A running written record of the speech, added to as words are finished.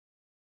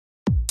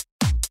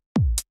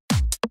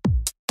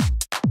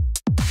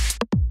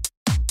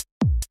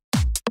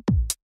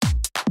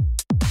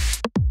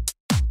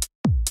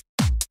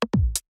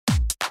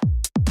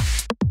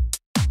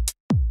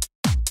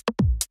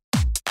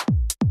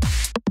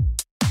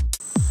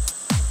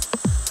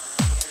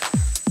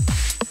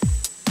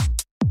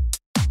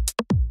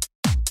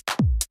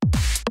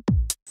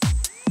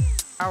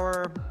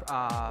Our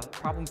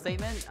problem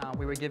statement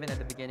we were given at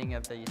the beginning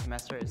of the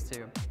semester is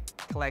to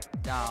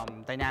collect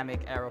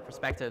dynamic aerial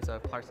perspectives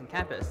of Clarkson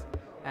campus.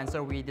 And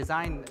so we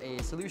designed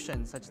a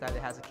solution such that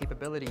it has the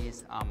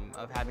capabilities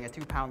of having a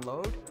 2-pound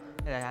load.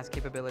 It has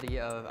capability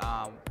of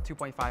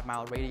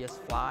 2.5-mile radius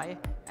fly,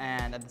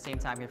 and at the same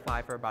time can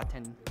fly for about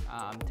 10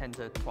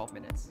 to 12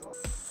 minutes.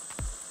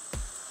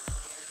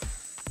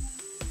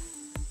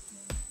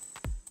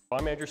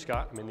 I'm Andrew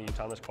Scott. I'm in the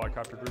autonomous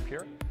quadcopter group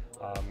here.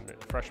 I'm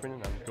a freshman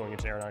and I'm going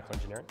into aeronautical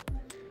engineering.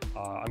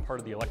 I'm part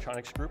of the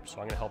electronics group, so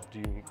I'm going to help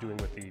doing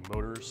with the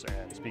motors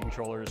and speed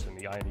controllers and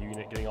the IMU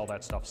unit, getting all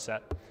that stuff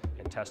set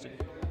and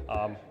tested.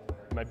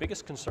 My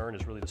biggest concern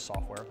is really the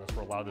software. That's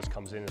where a lot of this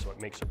comes in, is what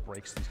makes or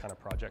breaks these kind of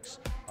projects.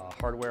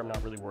 Hardware I'm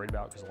not really worried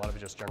about because a lot of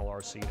it's just general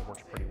RC and it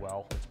works pretty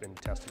well. It's been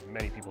tested,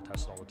 many people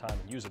test it all the time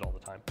and use it all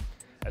the time.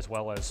 As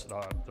well as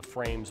the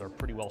frames are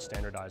pretty well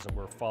standardized, and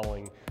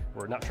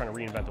we're not trying to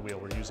reinvent the wheel.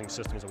 We're using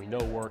systems that we know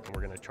work, and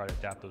we're going to try to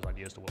adapt those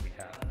ideas to what we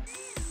have.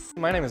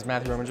 My name is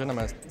Matthew Romagen. I'm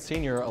a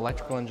senior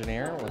electrical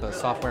engineer with a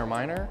software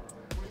minor.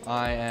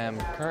 I am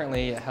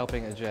currently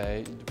helping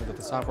Ajay with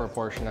the software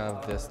portion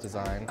of this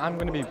design. I'm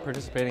going to be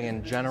participating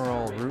in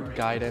general route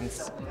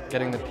guidance,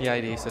 getting the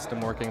PID system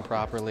working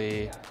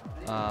properly,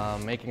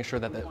 making sure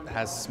that it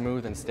has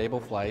smooth and stable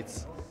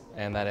flights,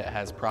 and that it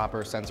has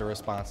proper sensor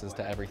responses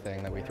to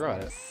everything that we throw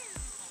at it.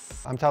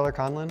 I'm Tyler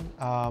Conlon.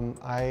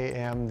 I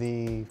am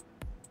the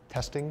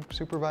testing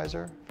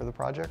supervisor for the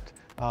project.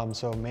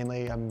 So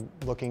mainly I'm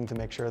looking to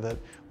make sure that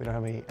we don't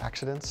have any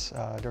accidents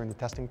during the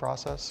testing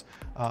process.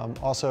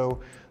 Also,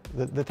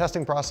 the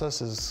testing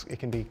process it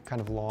can be kind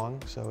of long,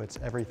 so it's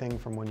everything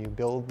from when you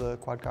build the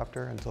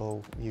quadcopter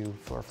until you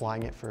are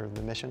flying it for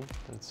the mission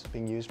that it's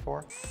being used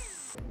for.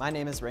 My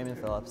name is Raymond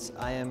Phillips.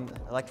 I am an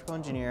electrical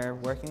engineer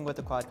working with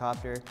the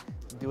quadcopter,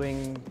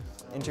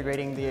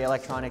 integrating the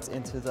electronics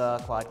into the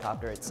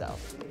quadcopter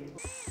itself.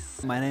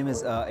 My name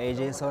is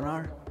AJ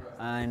Sonar,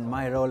 and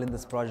my role in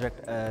this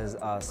project is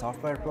a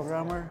software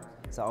programmer.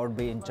 So I would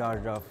be in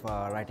charge of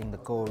writing the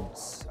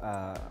codes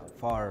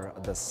for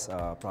this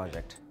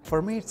project.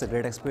 For me, it's a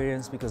great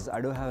experience because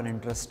I do have an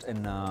interest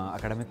in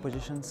academic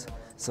positions.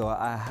 So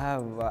I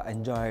have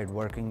enjoyed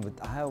working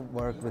with, I have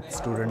worked with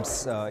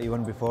students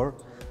even before.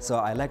 So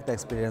I like the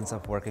experience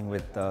of working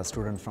with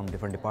students from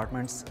different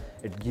departments.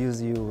 It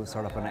gives you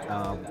sort of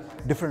a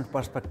different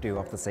perspective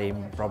of the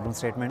same problem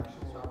statement.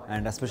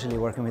 And especially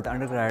working with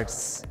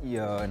undergrads,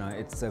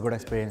 it's a good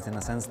experience in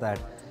the sense that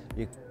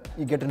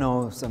you get to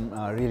know some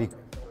really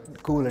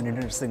cool and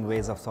interesting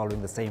ways of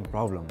solving the same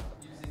problem.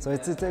 So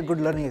it's a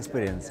good learning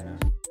experience.